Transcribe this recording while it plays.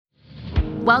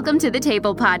Welcome to The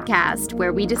Table Podcast,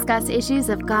 where we discuss issues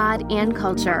of God and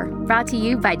culture, brought to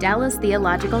you by Dallas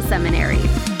Theological Seminary.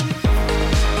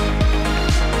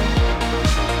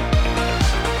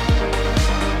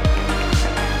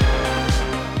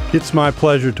 It's my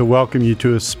pleasure to welcome you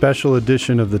to a special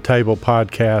edition of The Table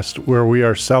Podcast, where we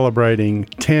are celebrating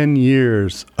 10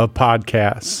 years of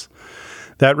podcasts.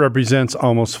 That represents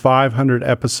almost 500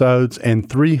 episodes and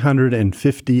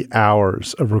 350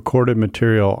 hours of recorded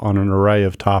material on an array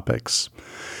of topics.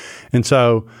 And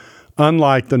so,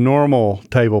 unlike the normal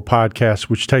Table Podcast,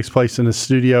 which takes place in a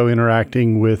studio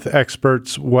interacting with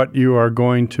experts, what you are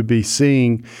going to be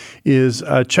seeing is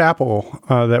a chapel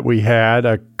that we had,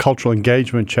 a cultural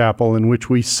engagement chapel, in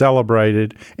which we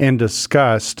celebrated and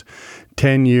discussed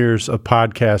 10 years of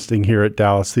podcasting here at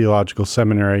Dallas Theological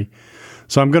Seminary.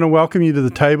 So I'm going to welcome you to the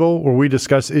table where we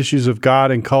discuss issues of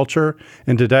God and culture,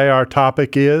 and today our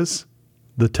topic is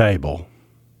the table.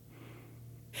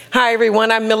 Hi,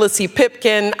 everyone. I'm Millicent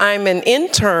Pipkin. I'm an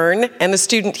intern and a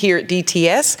student here at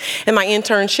DTS, and my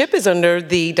internship is under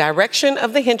the direction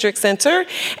of the Hendricks Center,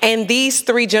 and these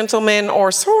three gentlemen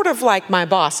are sort of like my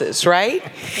bosses, right?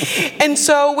 And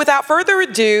so without further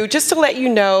ado, just to let you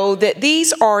know that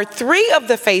these are three of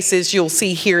the faces you'll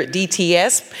see here at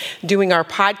DTS doing our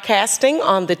podcasting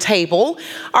on the table.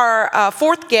 Our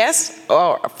fourth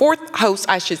host,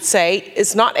 I should say,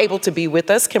 is not able to be with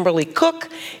us, Kimberly Cook.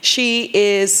 She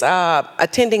is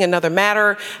attending another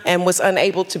matter and was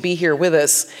unable to be here with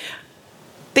us.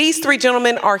 These three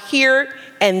gentlemen are here,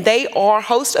 and they are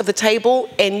hosts of the table,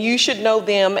 and you should know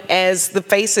them as the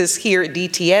faces here at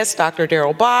DTS, Dr.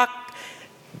 Darrell Bock,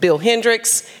 Bill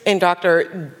Hendricks, and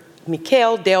Dr.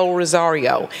 Michael Del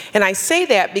Rosario. And I say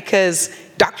that because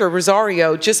Dr.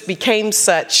 Rosario just became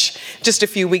such just a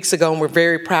few weeks ago, and we're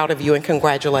very proud of you, and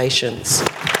congratulations.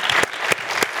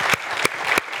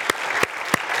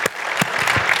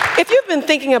 If you've been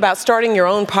thinking about starting your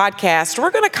own podcast, we're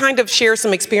going to kind of share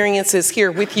some experiences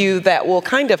here with you that will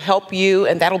kind of help you,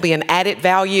 and that'll be an added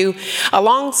value,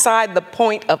 alongside the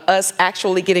point of us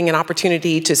actually getting an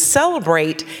opportunity to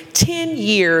celebrate 10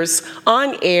 years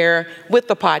on air with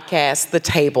the podcast, The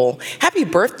Table. Happy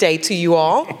birthday to you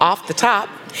all, off the top.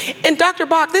 And Dr.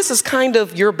 Bock, this is kind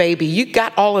of your baby. You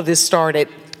got all of this started.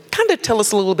 Kind of tell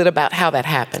us a little bit about how that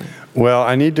happened. Well,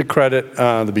 I need to credit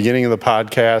the beginning of the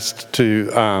podcast to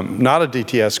not a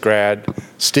DTS grad,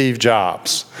 Steve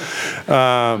Jobs.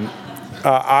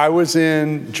 I was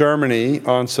in Germany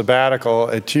on sabbatical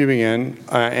at Tübingen,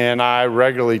 and I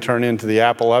regularly turn into the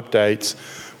Apple updates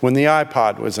when the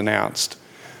iPod was announced.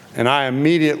 And I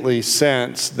immediately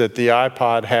sensed that the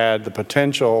iPod had the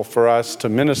potential for us to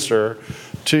minister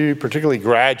to particularly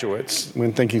graduates,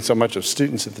 when thinking so much of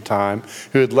students at the time,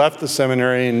 who had left the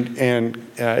seminary, and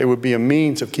it would be a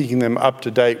means of keeping them up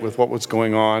to date with what was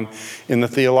going on in the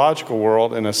theological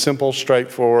world in a simple,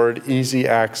 straightforward, easy,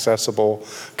 accessible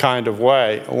kind of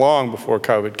way, long before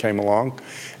COVID came along.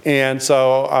 And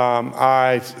so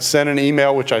I sent an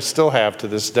email, which I still have to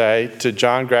this day, to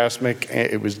John Grasmick,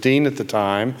 it was dean at the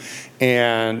time,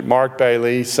 and Mark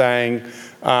Bailey, saying,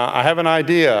 I have an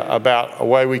idea about a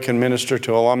way we can minister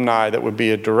to alumni that would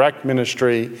be a direct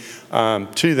ministry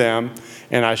to them,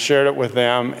 and I shared it with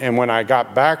them. And when I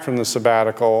got back from the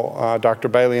sabbatical, Dr.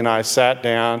 Bailey and I sat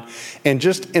down and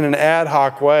just in an ad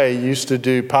hoc way used to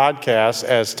do podcasts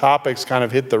as topics kind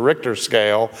of hit the Richter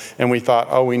scale, and we thought,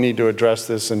 oh, we need to address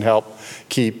this and help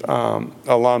keep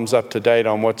alums up to date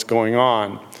on what's going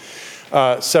on.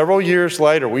 Several years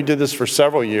later, we did this for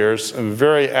several years on a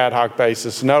very ad hoc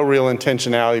basis, no real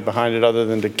intentionality behind it other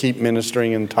than to keep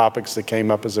ministering in topics that came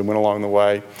up as they went along the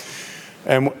way.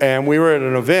 And we were at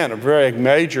an event, a very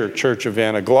major church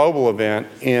event, a global event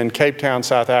in Cape Town,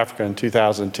 South Africa in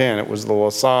 2010. It was the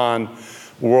Lausanne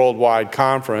Worldwide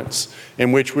Conference,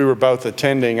 in which we were both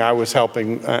attending. I was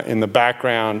helping in the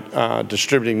background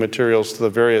distributing materials to the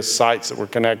various sites that were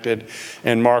connected,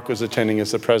 and Mark was attending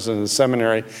as the president of the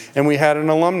seminary. And we had an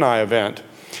alumni event.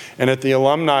 And at the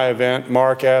alumni event,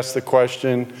 Mark asked the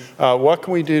question, what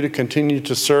can we do to continue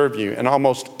to serve you? And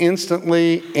almost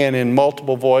instantly and in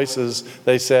multiple voices,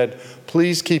 they said,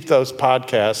 please keep those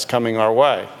podcasts coming our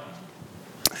way.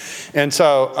 And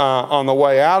so on the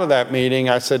way out of that meeting,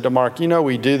 I said to Mark,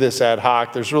 we do this ad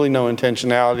hoc. There's really no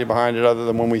intentionality behind it other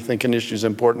than when we think an issue is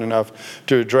important enough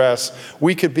to address.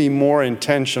 We could be more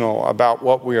intentional about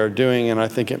what we are doing, and I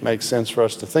think it makes sense for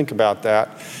us to think about that.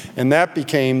 And that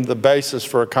became the basis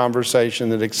for a conversation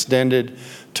that extended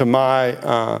to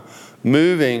my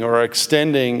moving or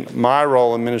extending my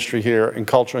role in ministry here in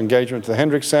cultural engagement to the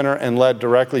Hendricks Center, and led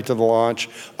directly to the launch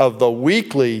of the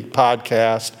weekly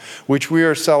podcast, which we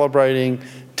are celebrating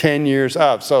 10 years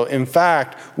of. So in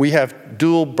fact, we have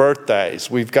dual birthdays.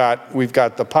 We've got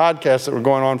the podcast that were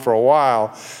going on for a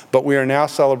while, but we are now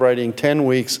celebrating 10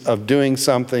 weeks of doing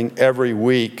something every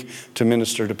week to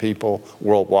minister to people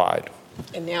worldwide.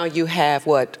 And now you have,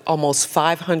 almost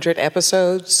 500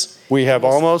 episodes? We have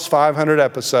almost 500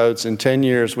 episodes in 10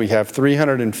 years. We have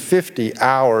 350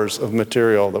 hours of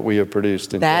material that we have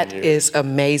produced in 10 years. That is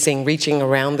amazing, reaching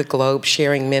around the globe,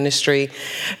 sharing ministry,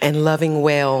 and loving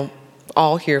well,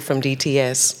 all here from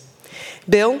DTS.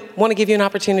 Bill, want to give you an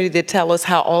opportunity to tell us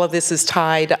how all of this is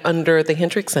tied under the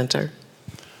Hendricks Center.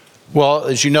 Well,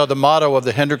 as you know, the motto of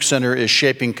the Hendricks Center is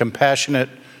shaping compassionate,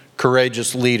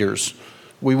 courageous leaders.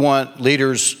 We want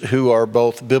leaders who are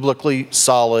both biblically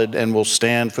solid and will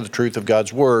stand for the truth of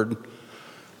God's word,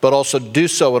 but also do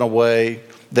so in a way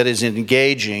that is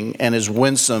engaging and is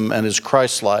winsome and is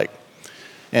Christ-like.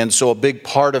 And so a big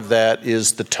part of that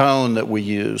is the tone that we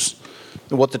use.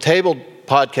 And what the Table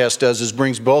podcast does is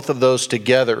brings both of those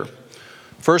together.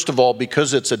 First of all,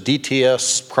 because it's a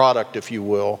DTS product, if you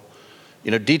will,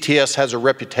 DTS has a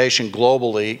reputation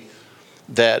globally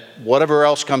that whatever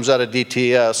else comes out of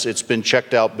DTS, it's been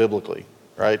checked out biblically,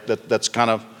 right? That's kind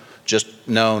of just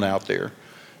known out there.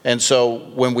 And so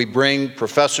when we bring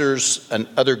professors and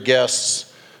other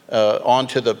guests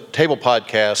onto the Table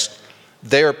podcast,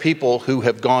 they are people who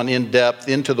have gone in depth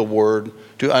into the Word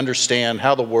to understand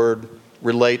how the Word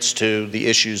relates to the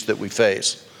issues that we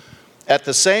face. At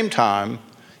the same time,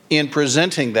 in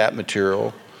presenting that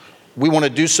material, we want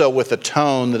to do so with a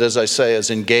tone that, as I say,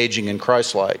 is engaging and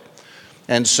Christ-like.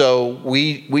 And so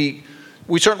we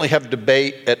certainly have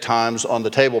debate at times on the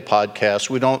Table podcast.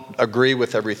 We don't agree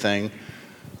with everything.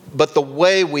 But the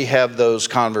way we have those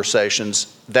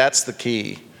conversations, that's the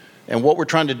key. And what we're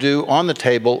trying to do on the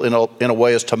Table in a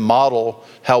way is to model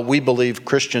how we believe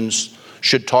Christians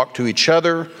should talk to each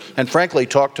other and frankly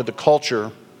talk to the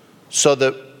culture so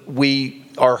that we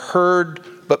are heard,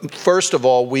 but first of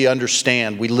all, we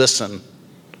understand, we listen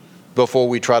before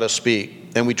we try to speak.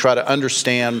 And we try to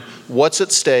understand what's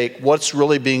at stake, what's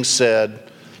really being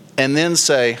said, and then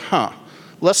say,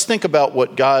 let's think about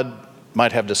what God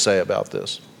might have to say about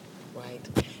this. Right.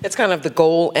 It's kind of the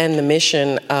goal and the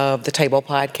mission of the Table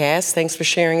podcast. Thanks for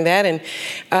sharing that. And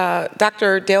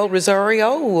Dr. Del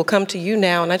Rosario, we'll come to you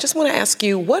now. And I just want to ask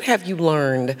you, what have you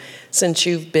learned since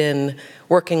you've been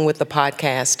working with the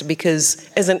podcast? Because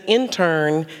as an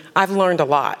intern, I've learned a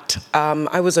lot.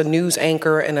 I was a news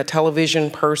anchor and a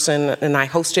television person, and I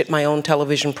hosted my own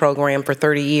television program for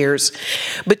 30 years.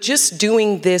 But just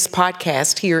doing this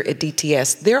podcast here at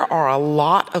DTS, there are a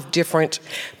lot of different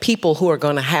people who are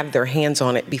going to have their hands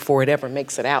on it before it ever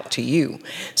makes it out to you.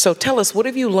 So tell us, what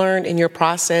have you learned in your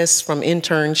process from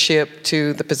internship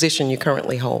to the position you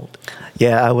currently hold?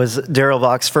 Yeah, I was Daryl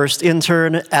Vox's first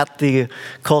intern at the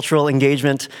Cultural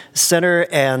Engagement Center,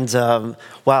 and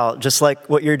wow, just like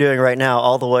what you're doing right now,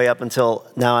 all the way up until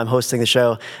now I'm hosting the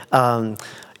show,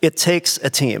 it takes a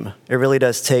team. It really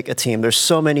does take a team. There's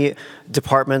so many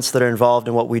departments that are involved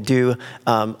in what we do,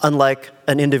 unlike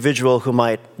an individual who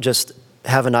might just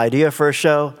have an idea for a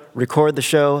show, record the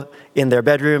show in their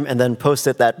bedroom, and then post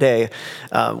it that day.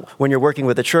 When you're working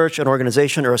with a church, an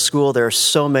organization, or a school, there are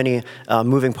so many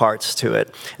moving parts to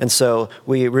it. And so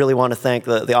we really want to thank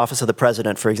the Office of the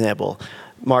President, for example,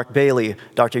 Mark Bailey,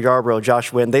 Dr. Yarbrough,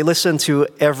 Josh Wynn. They listen to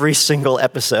every single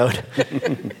episode.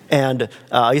 And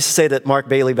I used to say that Mark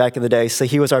Bailey back in the day, so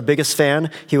he was our biggest fan.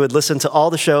 He would listen to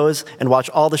all the shows and watch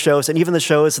all the shows, and even the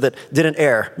shows that didn't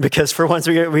air, because for one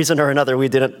reason or another, we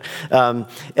didn't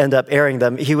end up airing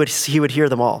them. He would hear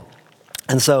them all.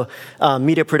 And so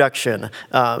media production,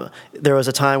 there was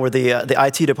a time where the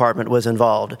IT department was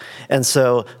involved. And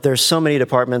so there's so many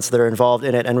departments that are involved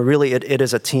in it, and really it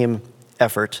is a team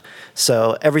effort.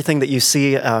 So everything that you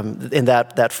see in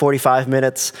that 45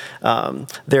 minutes,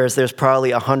 there's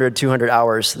probably 100, 200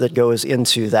 hours that goes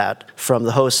into that, from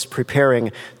the host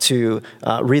preparing to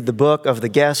read the book of the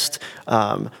guest,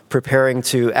 preparing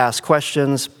to ask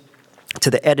questions, to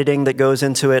the editing that goes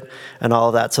into it, and all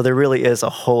of that. So there really is a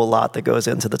whole lot that goes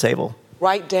into the Table.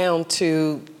 Right down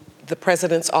to the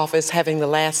president's office having the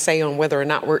last say on whether or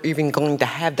not we're even going to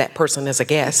have that person as a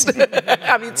guest.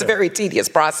 I mean, it's a very tedious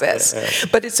process,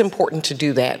 but it's important to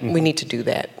do that. We need to do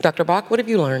that. Dr. Bach, what have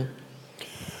you learned?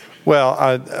 Well,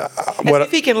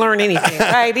 if he can learn anything,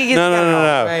 right?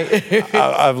 No. Right?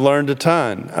 I've learned a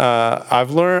ton.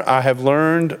 I have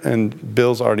learned, and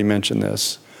Bill's already mentioned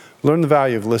this, learn the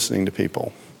value of listening to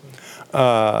people.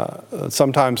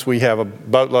 Sometimes we have a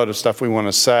boatload of stuff we want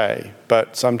to say,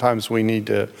 but sometimes we need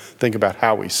to think about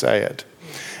how we say it.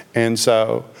 And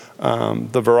so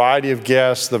the variety of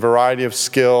guests, the variety of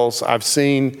skills, I've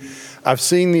seen I've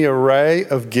seen the array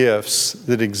of gifts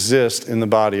that exist in the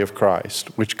body of Christ,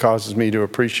 which causes me to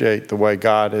appreciate the way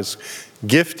God has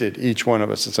gifted each one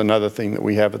of us. It's another thing that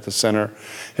we have at the center,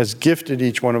 has gifted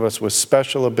each one of us with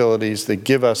special abilities that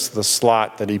give us the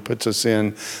slot that he puts us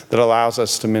in that allows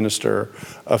us to minister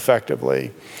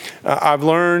effectively. I've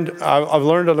learned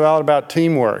a lot about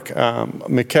teamwork.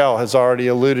 Mikkel has already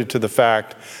alluded to the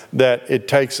fact that it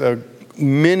takes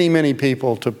many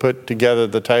people to put together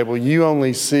the table. You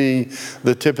only see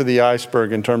the tip of the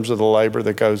iceberg in terms of the labor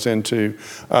that goes into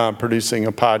producing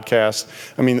a podcast.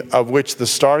 I mean, of which the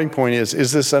starting point is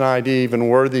this an idea even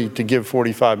worthy to give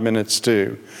 45 minutes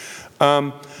to?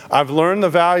 I've learned the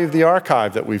value of the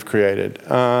archive that we've created,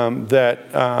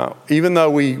 that even though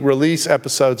we release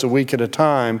episodes a week at a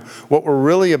time, what we're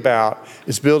really about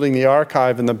is building the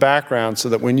archive in the background so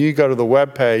that when you go to the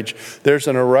webpage, there's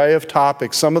an array of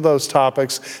topics. Some of those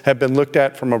topics have been looked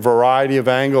at from a variety of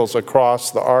angles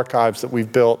across the archives that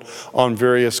we've built on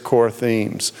various core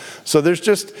themes. So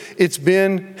it's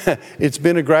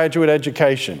been a graduate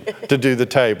education to do the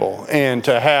table and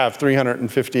to have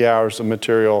 350 hours of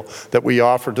material that we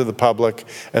offer to the public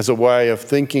as a way of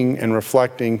thinking and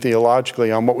reflecting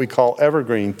theologically on what we call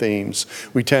evergreen themes.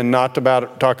 We tend not to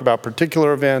talk about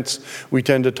particular events. We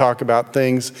tend to talk about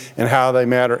things and how they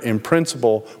matter in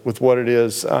principle with what it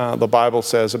is the Bible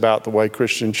says about the way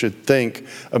Christians should think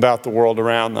about the world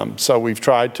around them. So we've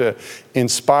tried to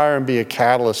inspire and be a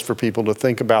catalyst for people to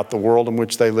think about the world in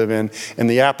which they live in and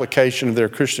the application of their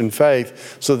Christian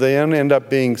faith so they don't end up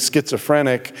being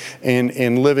schizophrenic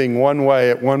and living one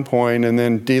way at one point and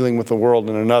then dealing with the world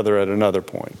in another at another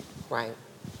point. Right.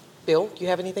 Bill, do you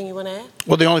have anything you want to add?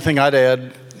 Well, the only thing I'd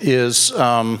add is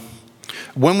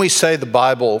when we say the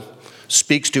Bible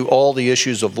speaks to all the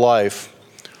issues of life,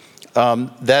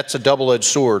 that's a double-edged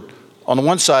sword. On the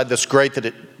one side, that's great that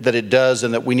it does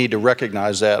and that we need to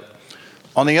recognize that.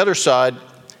 On the other side,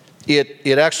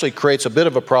 it actually creates a bit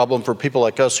of a problem for people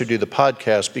like us who do the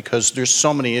podcast because there's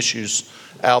so many issues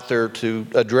out there to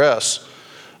address.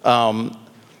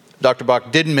 Dr.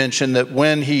 Bach did mention that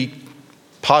when he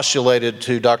postulated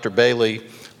to Dr. Bailey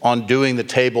on doing the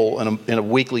table in a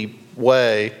weekly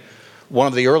way, one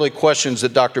of the early questions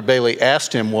that Dr. Bailey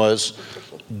asked him was,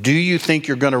 do you think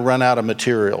you're going to run out of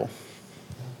material?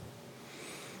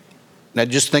 Now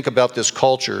just think about this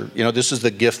culture. You know, this is the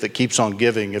gift that keeps on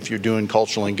giving if you're doing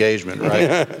cultural engagement,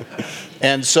 right?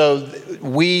 And so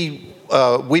we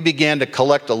began to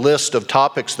collect a list of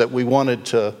topics that we wanted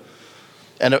to,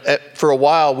 and for a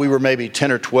while we were maybe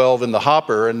 10 or 12 in the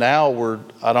hopper, and now we're,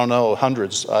 I don't know,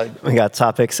 hundreds. We got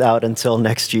topics out until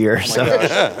next year.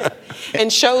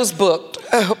 And shows booked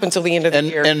up until the end of the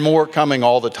year. And more coming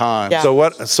all the time. Yeah.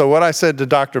 So what I said to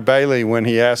Dr. Bailey when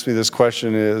he asked me this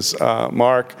question is,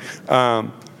 Mark,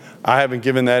 I haven't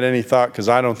given that any thought because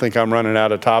I don't think I'm running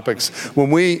out of topics.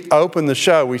 When we open the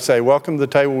show, we say, welcome to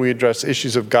the table. We address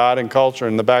issues of God and culture.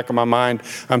 In the back of my mind,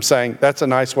 I'm saying, that's a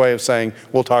nice way of saying,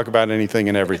 we'll talk about anything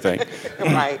and everything.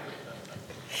 Right.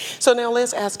 So now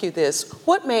let's ask you this.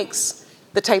 What makes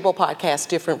the Table Podcast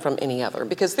different from any other?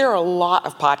 Because there are a lot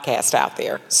of podcasts out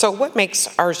there. So what makes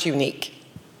ours unique?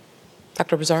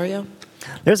 Dr. Rosario?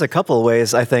 There's a couple of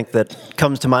ways I think that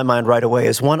comes to my mind right away.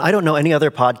 Is one, I don't know any other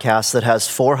podcast that has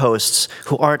 4 hosts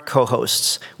who aren't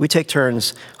co-hosts. We take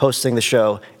turns hosting the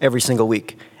show every single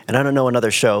week, and I don't know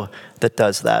another show that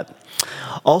does that.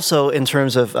 Also, in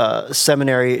terms of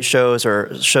seminary shows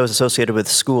or shows associated with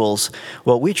schools,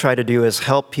 what we try to do is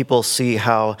help people see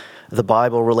how the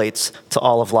Bible relates to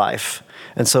all of life.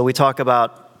 And so we talk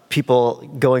about people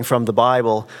going from the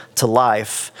Bible to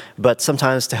life, but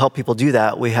sometimes to help people do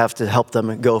that, we have to help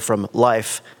them go from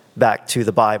life back to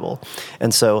the Bible.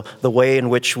 And so the way in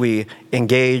which we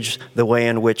engage, the way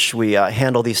in which we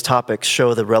handle these topics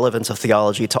show the relevance of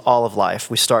theology to all of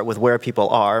life. We start with where people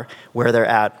are, where they're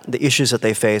at, the issues that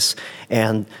they face,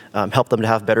 and help them to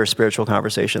have better spiritual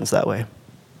conversations that way.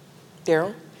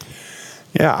 Daryl?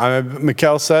 Yeah,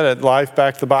 Mikkel said it, life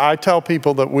back to the Bible. I tell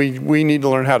people that we need to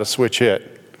learn how to switch hit.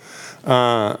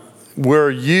 We're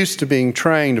used to being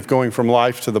trained of going from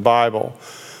life to the Bible,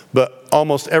 but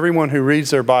almost everyone who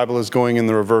reads their Bible is going in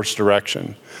the reverse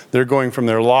direction. They're going from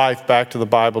their life back to the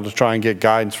Bible to try and get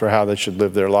guidance for how they should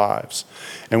live their lives.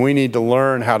 And we need to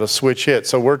learn how to switch hit.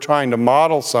 So we're trying to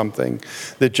model something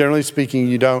that, generally speaking,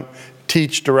 you don't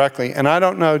teach directly. And I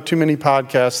don't know too many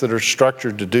podcasts that are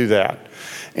structured to do that.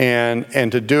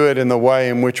 And to do it in the way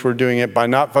in which we're doing it by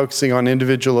not focusing on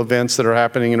individual events that are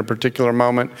happening in a particular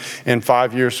moment, and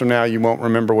 5 years from now you won't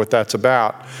remember what that's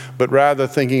about, but rather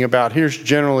thinking about here's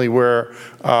generally where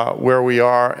we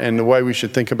are and the way we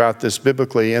should think about this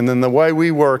biblically. And then the way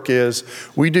we work is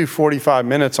we do 45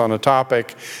 minutes on a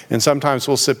topic, and sometimes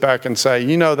we'll sit back and say,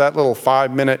 that little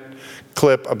 5-minute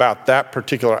clip about that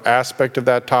particular aspect of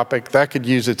that topic, that could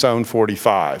use its own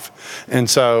 45. And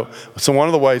so one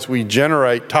of the ways we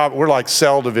generate we're like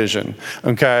cell division,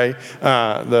 okay?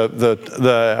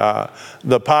 The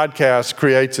podcast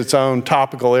creates its own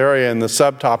topical area, and the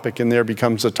subtopic in there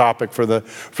becomes a topic for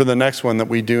the next one that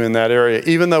we do in that area.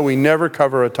 Even though we never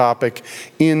cover a topic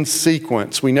in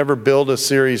sequence, we never build a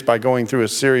series by going through a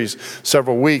series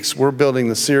several weeks. We're building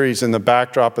the series in the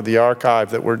backdrop of the archive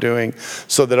that we're doing,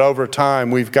 so that over time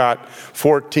we've got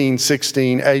 14,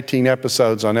 16, 18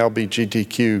 episodes on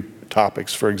LGBTQ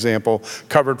topics, for example,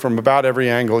 covered from about every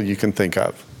angle you can think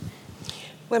of.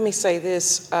 Let me say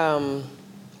this.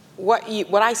 What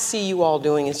I see you all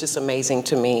doing is just amazing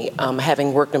to me,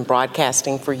 having worked in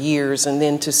broadcasting for years, and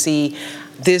then to see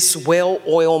this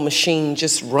well-oiled machine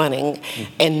just running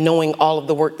and knowing all of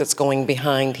the work that's going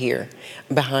behind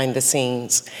the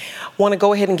scenes. I want to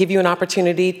go ahead and give you an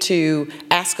opportunity to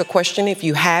ask a question. If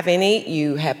you have any,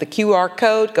 you have the QR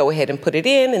code, go ahead and put it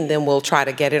in, and then we'll try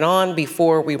to get it on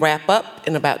before we wrap up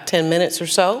in about 10 minutes or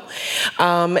so.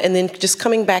 And then just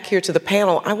coming back here to the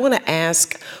panel, I want to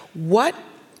ask, what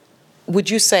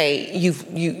would you say you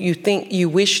think you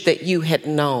wish that you had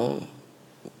known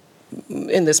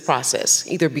in this process,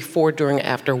 either before, during, or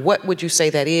after? What would you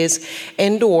say that is?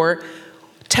 And or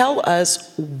tell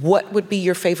us what would be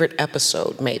your favorite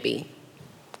episode, maybe.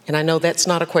 And I know that's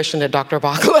not a question that Dr.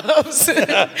 Bach loves.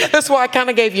 That's why I kind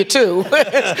of gave you two.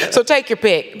 So take your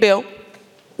pick. Bill?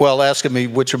 Well, asking me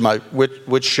which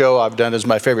show I've done is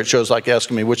my favorite show is like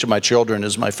asking me which of my children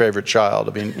is my favorite child.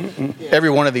 I mean, every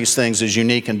one of these things is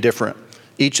unique and different.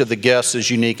 Each of the guests is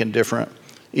unique and different.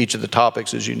 Each of the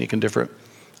topics is unique and different.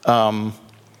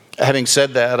 Having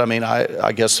said that, I mean,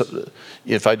 I guess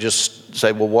if I just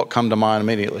say, well, what come to mind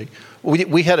immediately?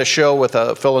 We had a show with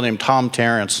a fellow named Tom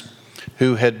Terrence,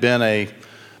 who had been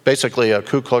basically a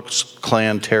Ku Klux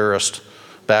Klan terrorist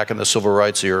back in the Civil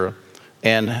Rights era,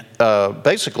 and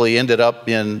basically ended up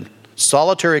in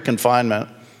solitary confinement,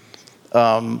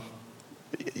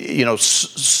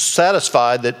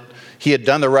 satisfied that he had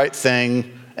done the right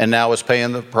thing and now was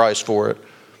paying the price for it,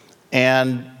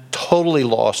 and totally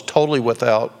lost, totally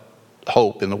without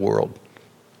hope in the world,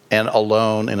 and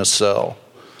alone in a cell.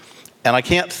 And I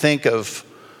can't think of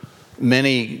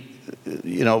many,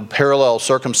 parallel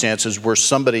circumstances where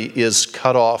somebody is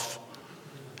cut off.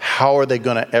 How are they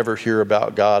going to ever hear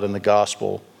about God and the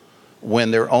gospel when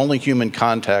their only human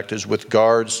contact is with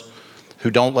guards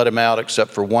who don't let them out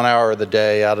except for 1 hour of the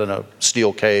day out in a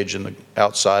steel cage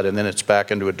outside, and then it's back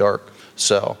into a dark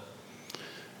cell?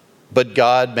 But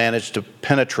God managed to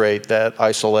penetrate that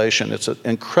isolation. It's an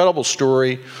incredible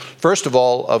story, first of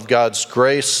all, of God's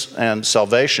grace and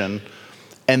salvation,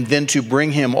 and then to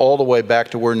bring him all the way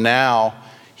back to where now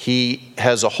he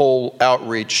has a whole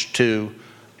outreach to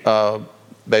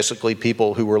basically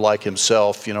people who were like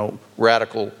himself,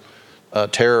 radical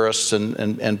terrorists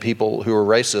and people who are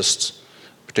racists,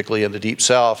 particularly in the Deep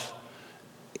South,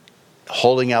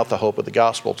 holding out the hope of the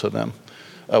gospel to them.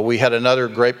 I had another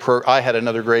great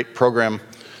program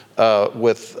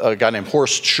with a guy named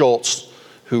Horst Schultz,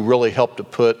 who really helped to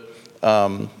put,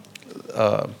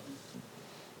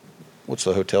 what's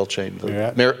the hotel chain?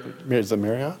 Is it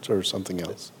Marriott or something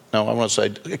else? No, I want to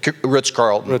say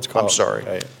Ritz-Carlton. I'm sorry.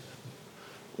 Okay.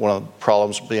 One of the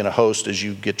problems being a host is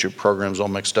you get your programs all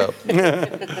mixed up.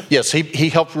 Yes, he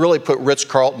helped really put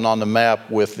Ritz-Carlton on the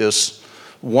map with this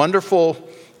wonderful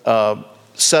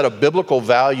set of biblical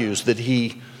values that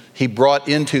he brought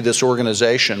into this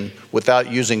organization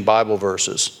without using Bible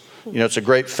verses. It's a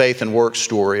great faith and work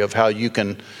story of how you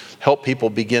can help people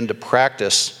begin to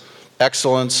practice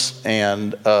excellence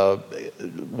and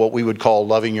what we would call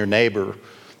loving your neighbor,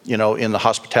 in the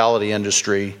hospitality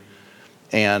industry.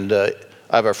 And I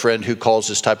have a friend who calls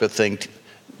this type of thing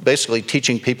basically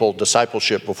teaching people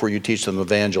discipleship before you teach them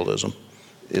evangelism.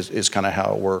 Is kind of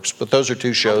how it works. But those are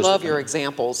two shows. I love your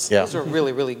examples. Yeah. Those are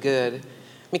really, really good.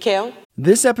 Mikhail?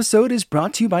 This episode is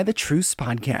brought to you by the Truce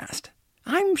Podcast.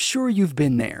 I'm sure you've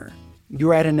been there.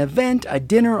 You're at an event, a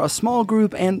dinner, a small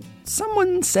group, and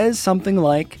someone says something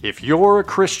like, "If you're a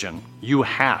Christian, you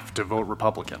have to vote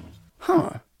Republican."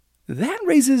 Huh. That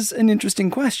raises an interesting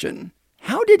question.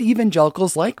 How did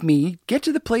evangelicals like me get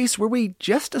to the place where we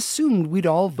just assumed we'd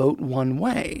all vote one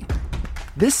way?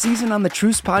 This season on the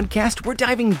Truce Podcast, we're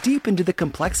diving deep into the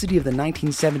complexity of the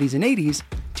 1970s and 80s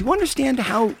to understand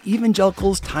how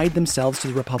evangelicals tied themselves to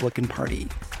the Republican Party.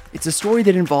 It's a story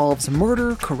that involves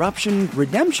murder, corruption,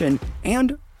 redemption,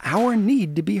 and our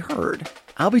need to be heard.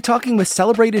 I'll be talking with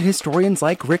celebrated historians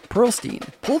like Rick Perlstein,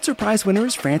 Pulitzer Prize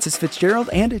winners Frances FitzGerald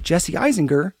and Jesse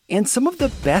Eisinger, and some of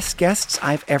the best guests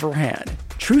I've ever had.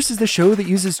 Truce is the show that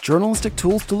uses journalistic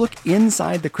tools to look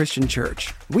inside the Christian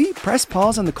church. We press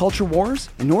pause on the culture wars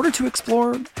in order to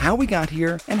explore how we got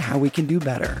here and how we can do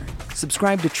better.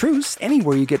 Subscribe to Truce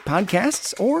anywhere you get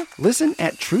podcasts or listen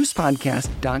at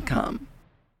trucepodcast.com.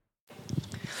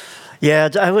 Yeah,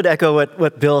 I would echo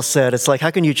what Bill said. It's like,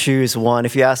 how can you choose one?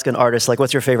 If you ask an artist, like,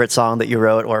 what's your favorite song that you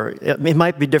wrote? Or it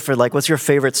might be different, like, what's your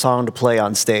favorite song to play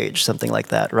on stage? Something like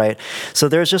that, right? So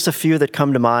there's just a few that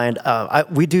come to mind.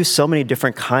 We do so many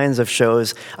different kinds of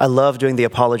shows. I love doing the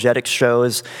apologetics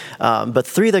shows. But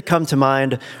three that come to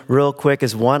mind real quick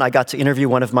is one, I got to interview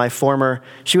one of my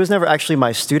she was never actually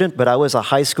my student, but I was a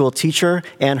high school teacher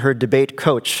and her debate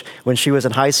coach when she was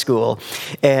in high school.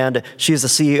 And she's the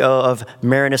CEO of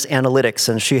Marinus Analytics,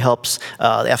 and she helps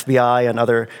the FBI and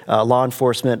other law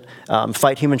enforcement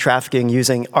fight human trafficking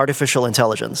using artificial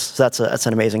intelligence. So that's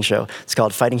an amazing show. It's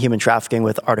called Fighting Human Trafficking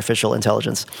with Artificial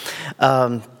Intelligence.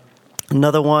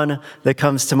 Another one that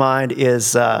comes to mind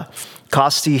is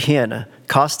Costi Hinn.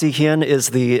 Costi Hinn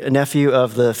is the nephew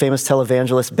of the famous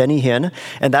televangelist Benny Hinn,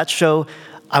 and that show,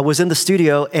 I was in the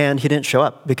studio and he didn't show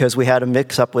up because we had a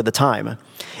mix-up with the time.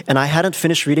 And I hadn't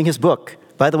finished reading his book.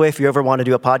 By the way, if you ever want to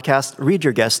do a podcast, read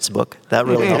your guest's book. That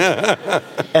really helps.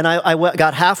 And I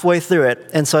got halfway through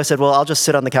it, and so I said, well, I'll just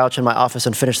sit on the couch in my office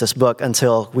and finish this book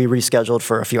until we rescheduled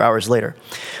for a few hours later.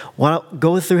 When I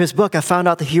go through his book, I found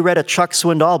out that he read a Chuck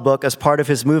Swindoll book as part of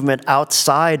his movement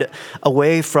outside,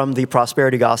 away from the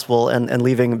prosperity gospel and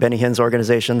leaving Benny Hinn's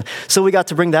organization. So we got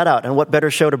to bring that out, and what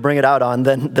better show to bring it out on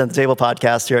than the Table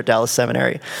Podcast here at Dallas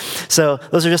Seminary. So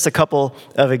those are just a couple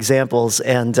of examples,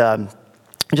 and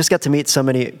I just got to meet so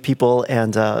many people,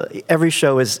 and every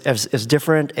show is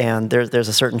different, and there's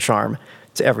a certain charm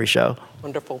to every show.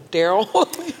 Wonderful. Daryl?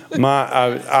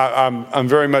 I'm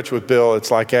very much with Bill.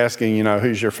 It's like asking,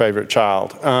 who's your favorite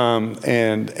child?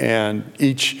 And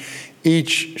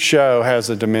each show has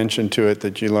a dimension to it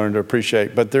that you learn to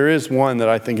appreciate. But there is one that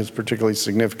I think is particularly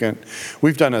significant.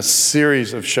 We've done a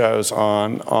series of shows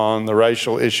on the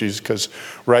racial issues because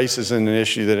race isn't an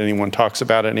issue that anyone talks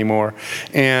about anymore.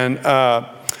 And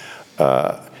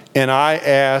I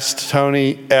asked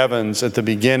Tony Evans at the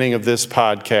beginning of this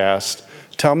podcast,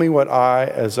 tell me what I,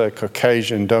 as a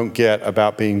Caucasian, don't get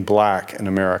about being black in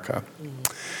America.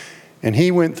 And he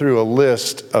went through a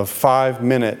list of 5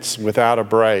 minutes without a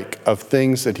break of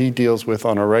things that he deals with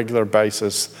on a regular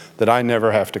basis that I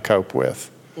never have to cope with.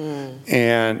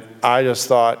 And I just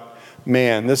thought,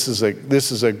 man, this is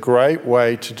a great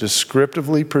way to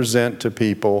descriptively present to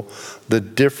people the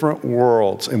different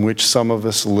worlds in which some of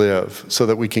us live so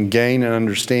that we can gain an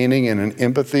understanding and an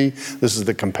empathy. This is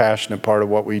the compassionate part of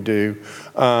what we do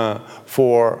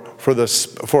for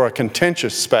a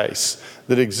contentious space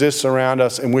that exists around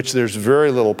us in which there's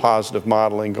very little positive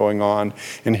modeling going on.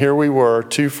 And here we were,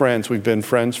 two friends, we've been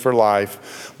friends for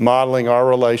life, modeling our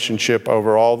relationship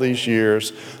over all these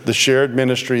years, the shared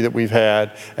ministry that we've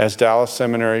had as Dallas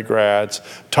Seminary grads,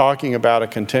 talking about a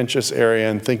contentious area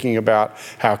and thinking about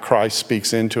how Christ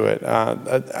speaks into it.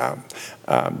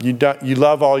 You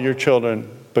love all your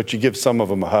children, but you give some of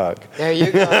them a hug. There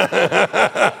you go.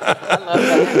 I love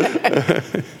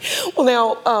that. Well,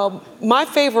 now, my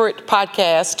favorite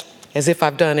podcast, as if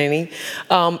I've done any,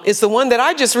 is the one that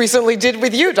I just recently did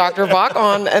with you, Dr. Bach,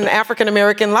 on an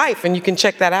African-American life. And you can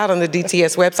check that out on the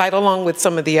DTS website, along with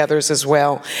some of the others as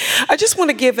well. I just want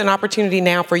to give an opportunity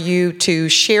now for you to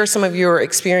share some of your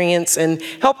experience in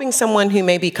helping someone who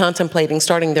may be contemplating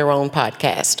starting their own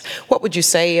podcast. What would you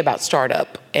say about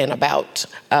startup and about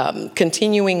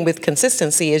continuing with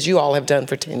consistency as you all have done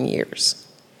for 10 years?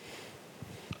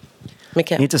 You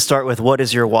need to start with, what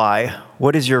is your why?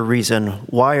 What is your reason?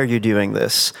 Why are you doing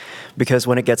this? Because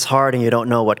when it gets hard and you don't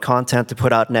know what content to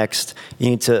put out next, you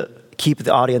need to keep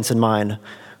the audience in mind.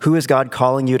 Who is God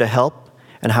calling you to help,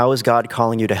 and how is God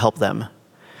calling you to help them?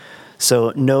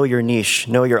 So know your niche,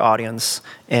 know your audience,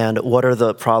 and what are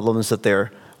the problems that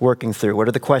they're working through? What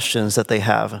are the questions that they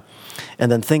have?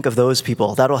 And then think of those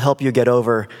people. That'll help you get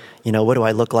over, what do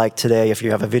I look like today if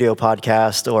you have a video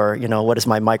podcast, or, what does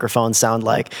my microphone sound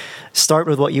like? Start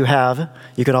with what you have.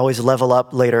 You can always level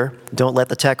up later. Don't let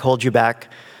the tech hold you back.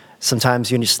 Sometimes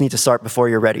you just need to start before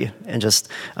you're ready, and just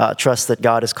trust that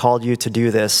God has called you to do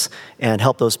this and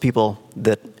help those people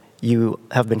that you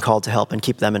have been called to help, and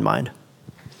keep them in mind.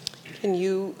 Can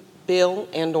you, Bill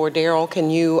and or Daryl, can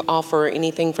you offer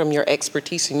anything from your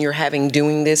expertise and your having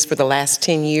doing this for the last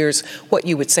 10 years, what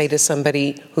you would say to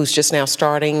somebody who's just now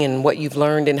starting and what you've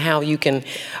learned and how you can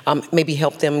maybe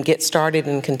help them get started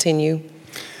and continue?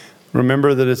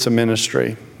 Remember that it's a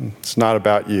ministry. It's not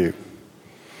about you.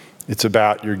 It's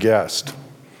about your guest.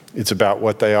 It's about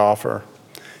what they offer.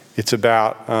 It's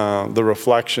about the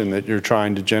reflection that you're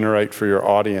trying to generate for your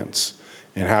audience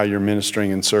and how you're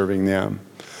ministering and serving them.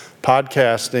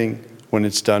 Podcasting, when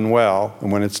it's done well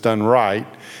and when it's done right,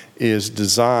 is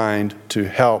designed to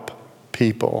help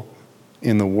people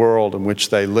in the world in which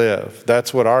they live.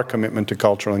 That's what our commitment to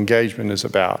cultural engagement is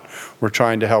about. We're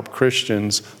trying to help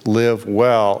Christians live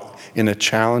well in a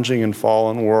challenging and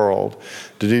fallen world,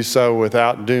 to do so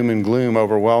without doom and gloom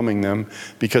overwhelming them,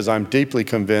 because I'm deeply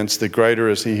convinced that greater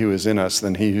is He who is in us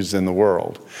than he who's in the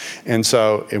world. And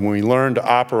so when we learn to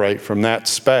operate from that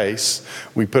space,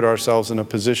 we put ourselves in a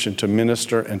position to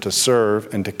minister and to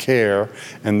serve and to care,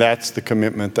 and that's the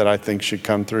commitment that I think should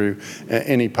come through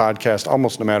any podcast,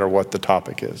 almost no matter what the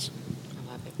topic is.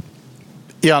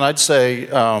 Yeah, and I'd say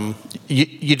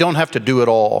you don't have to do it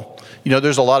all. You know,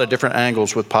 there's a lot of different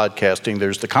angles with podcasting.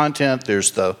 There's the content, there's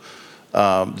the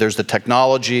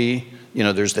technology, you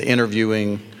know, there's the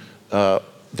interviewing,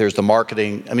 there's the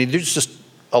marketing. I mean, there's just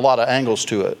a lot of angles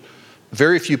to it.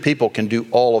 Very few people can do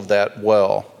all of that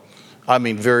well. I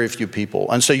mean, very few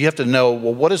people. And so you have to know,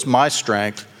 well, what is my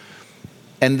strength?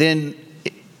 And then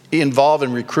involve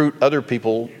and recruit other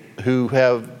people who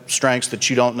have strengths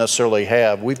that you don't necessarily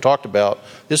have. We've talked about,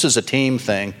 this is a team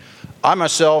thing. I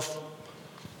myself,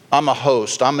 I'm a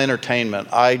host, I'm entertainment.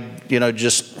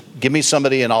 Just give me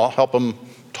somebody and I'll help them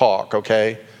talk,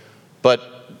 okay?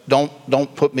 But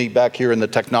don't put me back here in the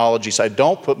technology side.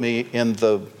 Don't put me in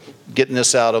the getting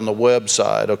this out on the web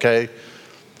side, okay?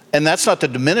 And that's not to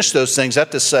diminish those things.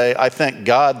 That's to say, I thank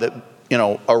God that,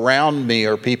 around me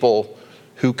are people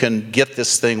who can get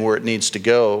this thing where it needs to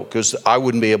go, because I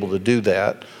wouldn't be able to do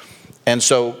that. And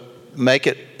so make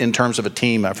it in terms of a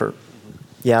team effort.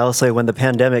 Yeah, I'll say when the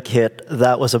pandemic hit,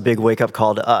 that was a big wake-up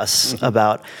call to us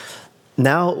about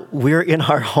now we're in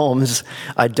our homes.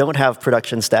 I don't have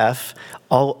production staff.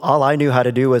 All I knew how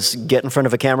to do was get in front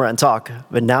of a camera and talk.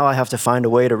 But now I have to find a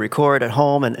way to record at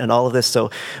home and all of this. So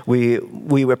we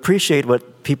appreciate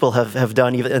what people have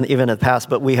done even in the past,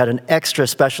 but we had an extra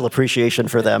special appreciation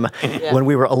for them when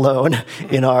we were alone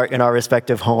in our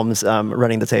respective homes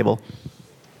running the table.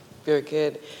 Very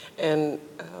good. And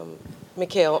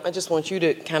Mikhail, I just want you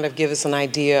to kind of give us an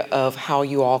idea of how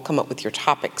you all come up with your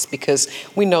topics, because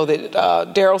we know that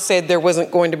Daryl said there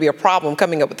wasn't going to be a problem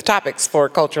coming up with the topics for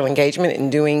cultural engagement and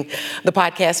doing the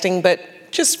podcasting, but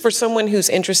just for someone who's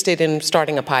interested in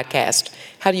starting a podcast,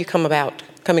 how do you come about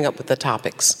coming up with the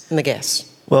topics and the guests?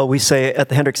 Well, we say at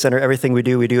the Hendricks Center, everything we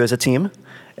do as a team.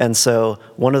 And so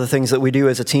one of the things that we do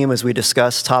as a team is we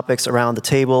discuss topics around the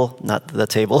table, not the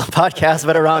table podcast,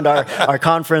 but around our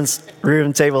conference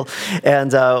room table.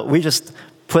 And we just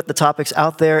put the topics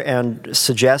out there and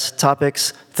suggest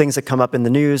topics, things that come up in the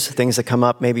news, things that come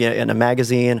up maybe in a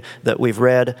magazine that we've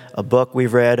read, a book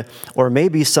we've read, or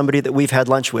maybe somebody that we've had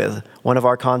lunch with, one of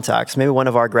our contacts, maybe one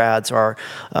of our grads or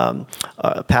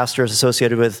pastors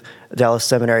associated with Dallas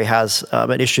Seminary has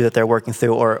an issue that they're working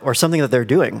through or something that they're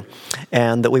doing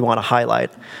and that we want to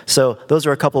highlight. So those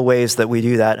are a couple ways that we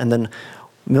do that. And then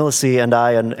Millicent and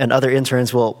I and other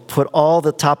interns will put all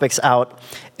the topics out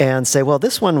and say, well,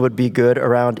 this one would be good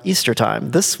around Easter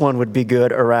time. This one would be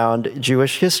good around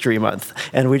Jewish History Month.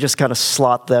 And we just kind of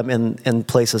slot them in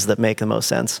places that make the most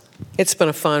sense. It's been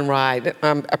a fun ride.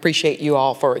 I appreciate you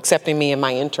all for accepting me in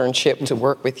my internship to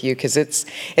work with you, because it's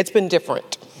been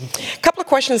different. A couple of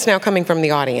questions now coming from the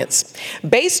audience.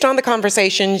 Based on the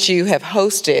conversations you have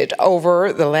hosted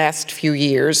over the last few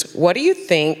years, what do you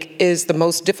think is the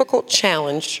most difficult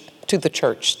challenge to the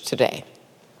church today?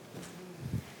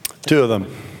 Two of them.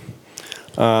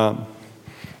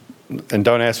 And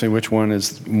don't ask me which one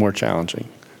is more challenging,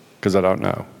 because I don't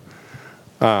know.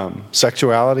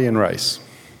 Sexuality and race.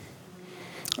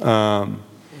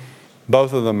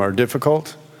 Both of them are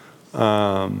difficult.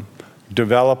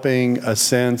 Developing a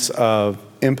sense of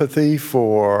empathy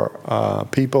for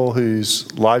people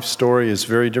whose life story is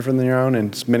very different than your own,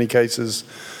 in many cases,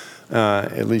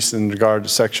 at least in regard to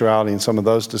sexuality and some of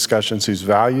those discussions, whose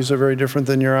values are very different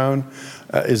than your own,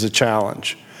 is a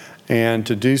challenge. And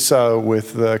to do so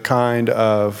with the kind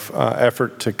of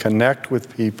effort to connect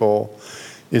with people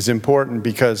is important,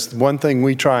 because one thing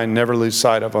we try and never lose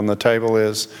sight of on the table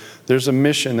is there's a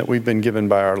mission that we've been given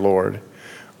by our Lord,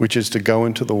 which is to go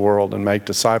into the world and make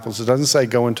disciples. It doesn't say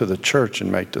go into the church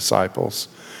and make disciples,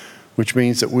 which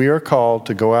means that we are called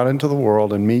to go out into the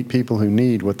world and meet people who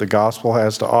need what the gospel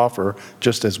has to offer,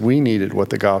 just as we needed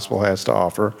what the gospel has to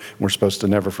offer. We're supposed to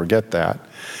never forget that.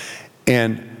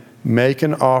 And make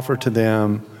an offer to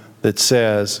them that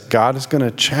says, God is going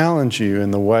to challenge you in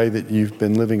the way that you've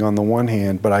been living on the one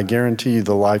hand, but I guarantee you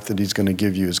the life that he's going to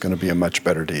give you is going to be a much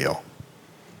better deal.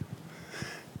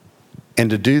 And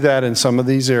to do that in some of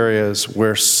these areas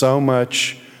where so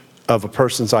much of a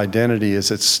person's identity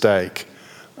is at stake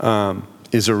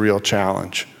is a real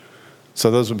challenge.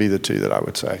 So those would be the two that I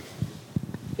would say.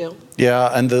 Bill? Yeah,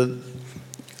 and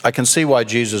I can see why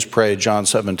Jesus prayed John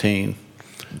 17,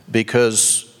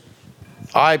 because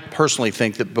I personally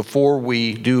think that before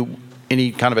we do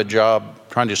any kind of a job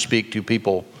trying to speak to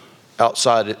people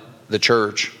outside the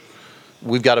church,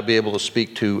 we've got to be able to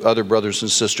speak to other brothers and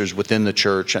sisters within the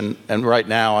church. And right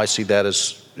now I see that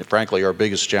as, frankly, our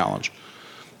biggest challenge.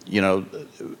 You know,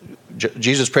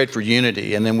 Jesus prayed for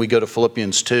unity, and then we go to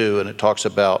Philippians 2, and it talks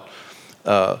about,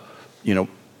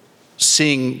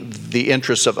 seeing the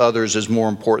interests of others is more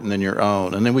important than your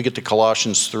own. And then we get to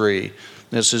Colossians 3.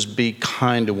 This is be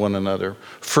kind to one another,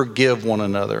 forgive one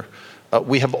another.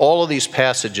 We have all of these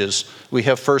passages. We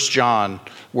have 1 John,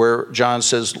 where John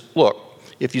says, look,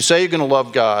 if you say you're going to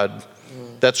love God,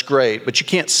 that's great, but you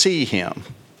can't see him.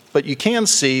 But you can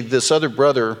see this other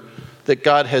brother that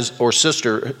God has, or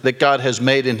sister, that God has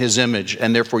made in his image,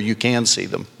 and therefore you can see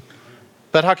them.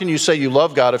 But how can you say you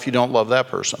love God if you don't love that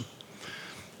person?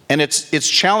 And it's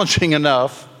challenging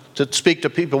enough to speak to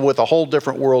people with a whole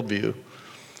different worldview.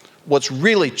 What's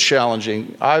really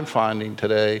challenging, I'm finding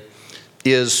today,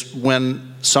 is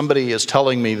when somebody is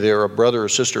telling me they're a brother or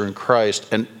sister in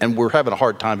Christ, and we're having a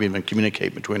hard time even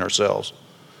communicating between ourselves.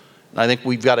 And I think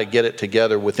we've got to get it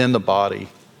together within the body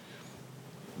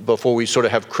before we sort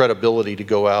of have credibility to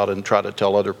go out and try to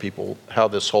tell other people how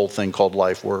this whole thing called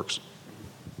life works.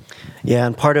 Yeah,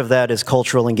 and part of that is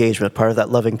cultural engagement. Part of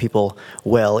that loving people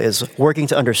well is working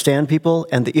to understand people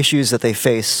and the issues that they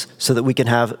face so that we can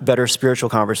have better spiritual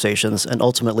conversations, and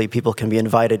ultimately people can be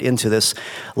invited into this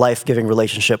life-giving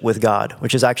relationship with God,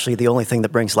 which is actually the only thing that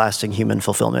brings lasting human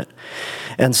fulfillment.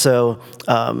 And so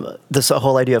this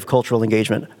whole idea of cultural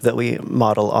engagement that we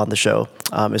model on the show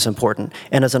is important.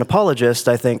 And as an apologist,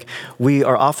 I think we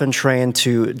are often trained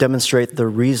to demonstrate the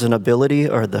reasonability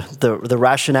or the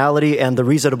rationality and the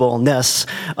reasonableness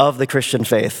of the Christian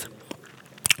faith.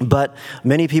 But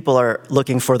many people are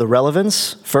looking for the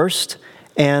relevance first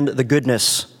and the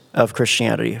goodness of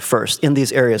Christianity first in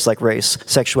these areas like race,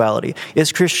 sexuality.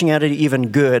 Is Christianity even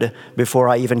good before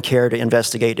I even care to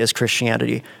investigate, is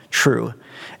Christianity true?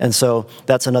 And so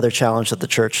that's another challenge that the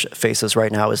church faces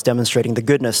right now, is demonstrating the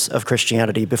goodness of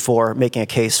Christianity before making a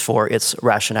case for its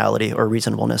rationality or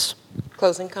reasonableness.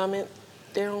 Closing comment,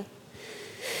 Daryl?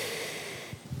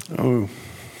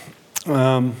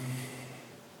 I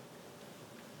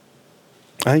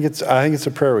think it's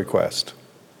a prayer request.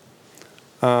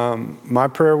 My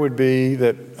prayer would be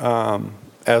that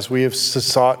as we have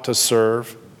sought to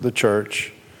serve the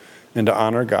church and to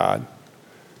honor God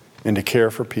and to care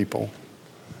for people,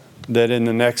 that in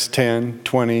the next 10,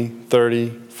 20, 30,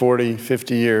 40,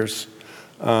 50 years,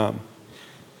 that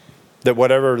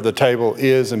whatever the table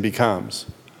is and becomes,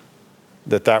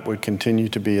 that would continue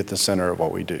to be at the center of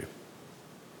what we do.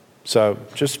 So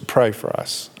just pray for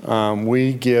us.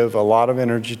 We give a lot of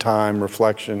energy, time,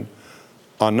 reflection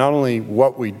on not only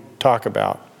what we talk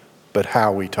about, but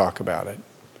how we talk about it.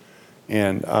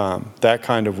 And that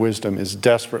kind of wisdom is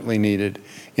desperately needed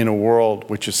in a world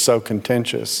which is so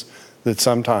contentious that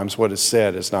sometimes what is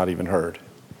said is not even heard.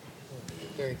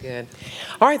 Very good.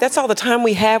 All right, that's all the time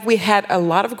we have. We had a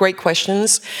lot of great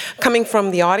questions coming from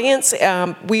the audience.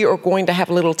 We are going to have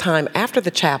a little time after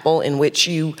the chapel in which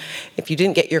if you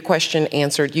didn't get your question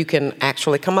answered, you can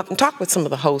actually come up and talk with some of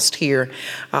the hosts here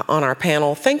on our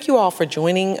panel. Thank you all for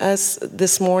joining us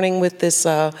this morning with this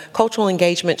Cultural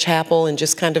Engagement Chapel and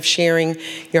just kind of sharing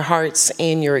your hearts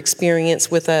and your experience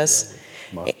with us.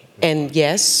 And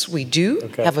yes, we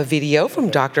do have a video from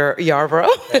Dr. Yarbrough.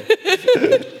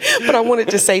 But I wanted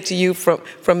to say to you,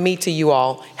 from me to you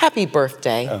all, happy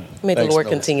birthday. May the Lord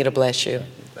continue to bless you.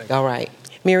 All right.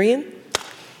 Miriam?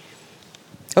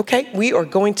 Okay, we are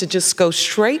going to just go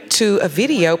straight to a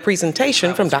video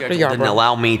presentation from Dr. Yarbrough. Didn't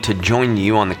allow me to join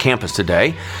you on the campus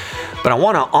today, but I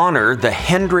want to honor the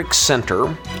Hendricks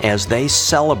Center as they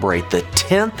celebrate the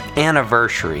 10th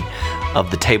anniversary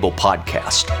of the Table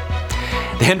Podcast.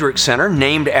 The Hendricks Center,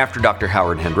 named after Dr.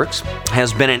 Howard Hendricks,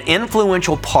 has been an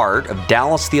influential part of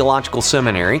Dallas Theological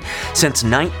Seminary since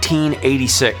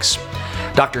 1986.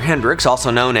 Dr. Hendricks,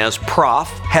 also known as Prof,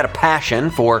 had a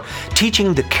passion for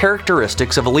teaching the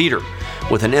characteristics of a leader,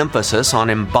 with an emphasis on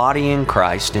embodying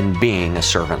Christ and being a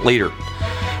servant leader.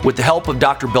 With the help of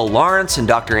Dr. Bill Lawrence and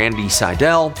Dr. Andy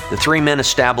Seidel, the three men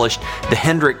established the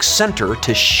Hendricks Center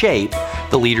to shape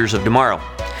the leaders of tomorrow.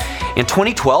 In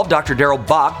 2012, Dr. Darrell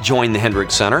Bock joined the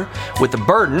Hendricks Center with the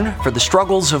burden for the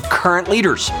struggles of current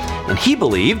leaders. And he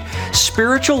believed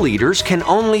spiritual leaders can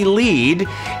only lead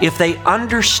if they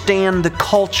understand the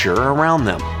culture around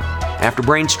them. After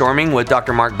brainstorming with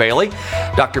Dr. Mark Bailey,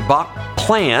 Dr. Bock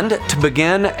planned to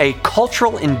begin a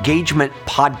cultural engagement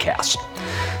podcast.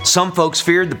 Some folks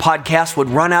feared the podcast would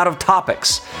run out of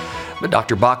topics, but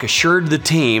Dr. Bock assured the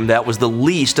team that was the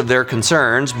least of their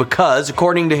concerns because,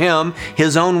 according to him,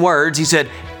 his own words, he said,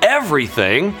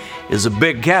 everything is a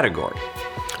big category.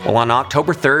 Well, on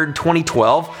October 3rd,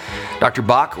 2012, Dr.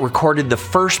 Bock recorded the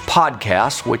first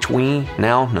podcast, which we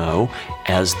now know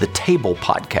as the Table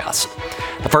Podcast.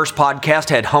 The first podcast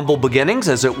had humble beginnings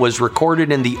as it was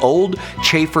recorded in the old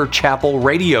Chafer Chapel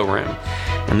radio room.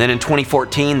 And then in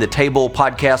 2014, the Table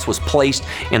Podcast was placed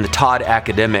in the Todd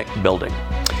Academic Building.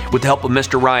 With the help of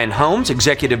Mr. Ryan Holmes,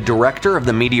 Executive Director of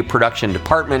the Media Production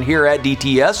Department here at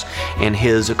DTS, and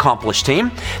his accomplished team,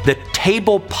 the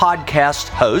Table Podcast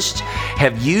hosts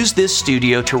have used this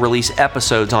studio to release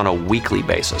episodes on a weekly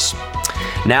basis.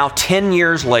 Now, 10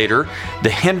 years later, the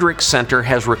Hendricks Center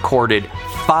has recorded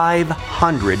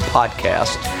 500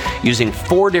 podcasts using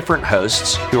 4 different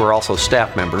hosts who are also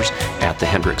staff members at the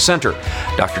Hendricks Center.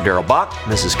 Dr. Darrell Bock,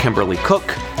 Mrs. Kimberly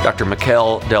Cook, Dr.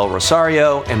 Mikel Del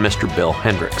Rosario, and Mr. Bill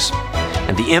Hendricks.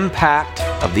 And the impact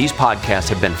of these podcasts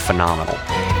have been phenomenal.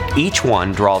 Each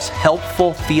one draws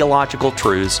helpful theological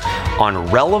truths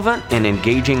on relevant and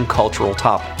engaging cultural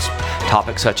topics.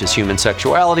 Topics such as human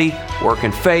sexuality, work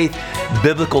and faith,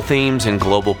 biblical themes, and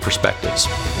global perspectives.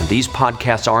 And these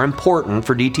podcasts are important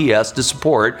for DTS to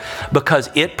support because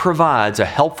it provides a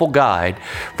helpful guide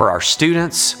for our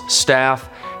students, staff,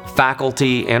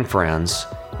 faculty, and friends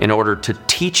in order to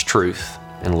teach truth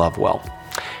and love well.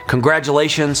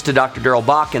 Congratulations to Dr. Darrell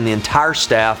Bock and the entire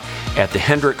staff at the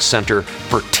Hendricks Center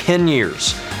for 10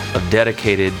 years of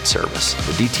dedicated service.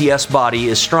 The DTS body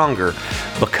is stronger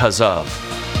because of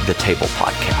the Table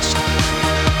Podcast.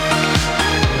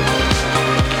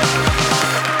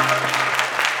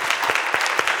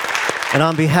 And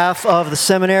on behalf of the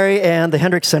seminary and the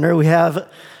Hendricks Center, we have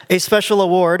a special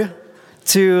award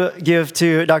to give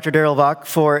to Dr. Darrell Bock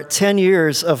for 10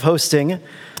 years of hosting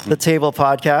the Table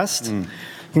Podcast.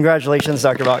 Congratulations,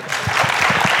 Dr. Bock.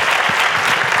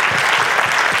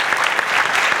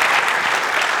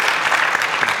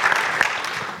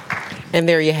 And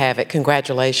there you have it.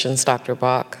 Congratulations, Dr.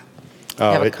 Bock. You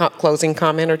have a closing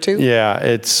comment or two? Yeah,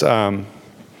 it's the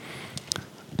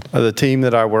team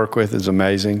that I work with is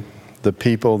amazing. The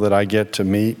people that I get to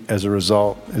meet as a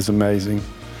result is amazing.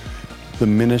 The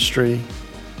ministry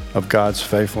of God's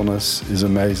faithfulness is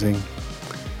amazing.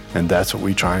 And that's what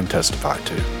we try and testify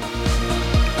to.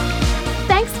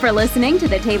 Thanks for listening to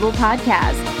the Table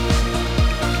Podcast.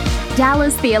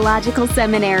 Dallas Theological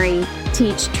Seminary.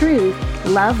 Teach truth,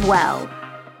 love well.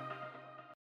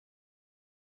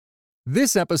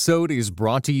 This episode is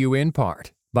brought to you in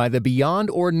part by the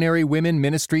Beyond Ordinary Women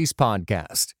Ministries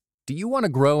podcast. Do you want to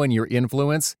grow in your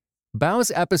influence?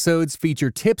 BOW's episodes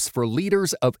feature tips for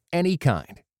leaders of any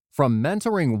kind, from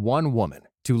mentoring one woman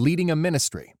to leading a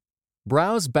ministry.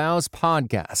 Browse BOW's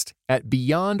podcast at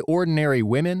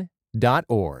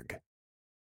beyondordinarywomen.org.